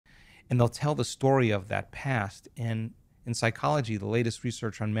and they'll tell the story of that past. And in psychology, the latest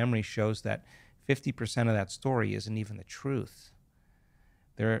research on memory shows that 50% of that story isn't even the truth.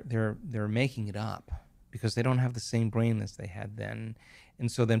 They're making it up because they don't have the same brain as they had then.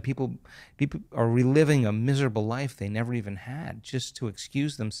 And so then people are reliving a miserable life they never even had just to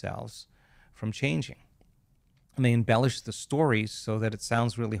excuse themselves from changing. And they embellish the stories so that it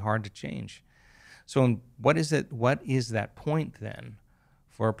sounds really hard to change. So what is that point then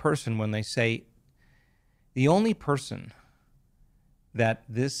for a person when they say, the only person that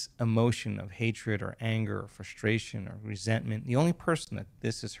this emotion of hatred or anger or frustration or resentment, the only person that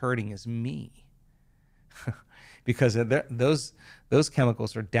this is hurting is me? Because those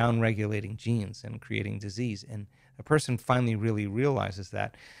chemicals are down-regulating genes and creating disease. And a person finally really realizes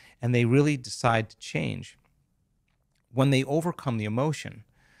that, and they really decide to change. When they overcome the emotion,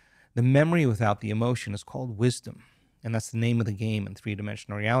 the memory without the emotion is called wisdom. And that's the name of the game in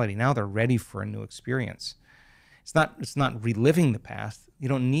three-dimensional reality. Now they're ready for a new experience. It's not reliving the past. You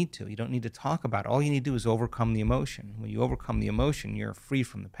don't need to. You don't need to talk about it. All you need to do is overcome the emotion. When you overcome the emotion, you're free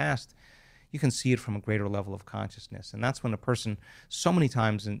from the past. You can see it from a greater level of consciousness. And that's when a person, so many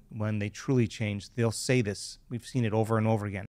times when they truly change, they'll say this. We've seen it over and over again.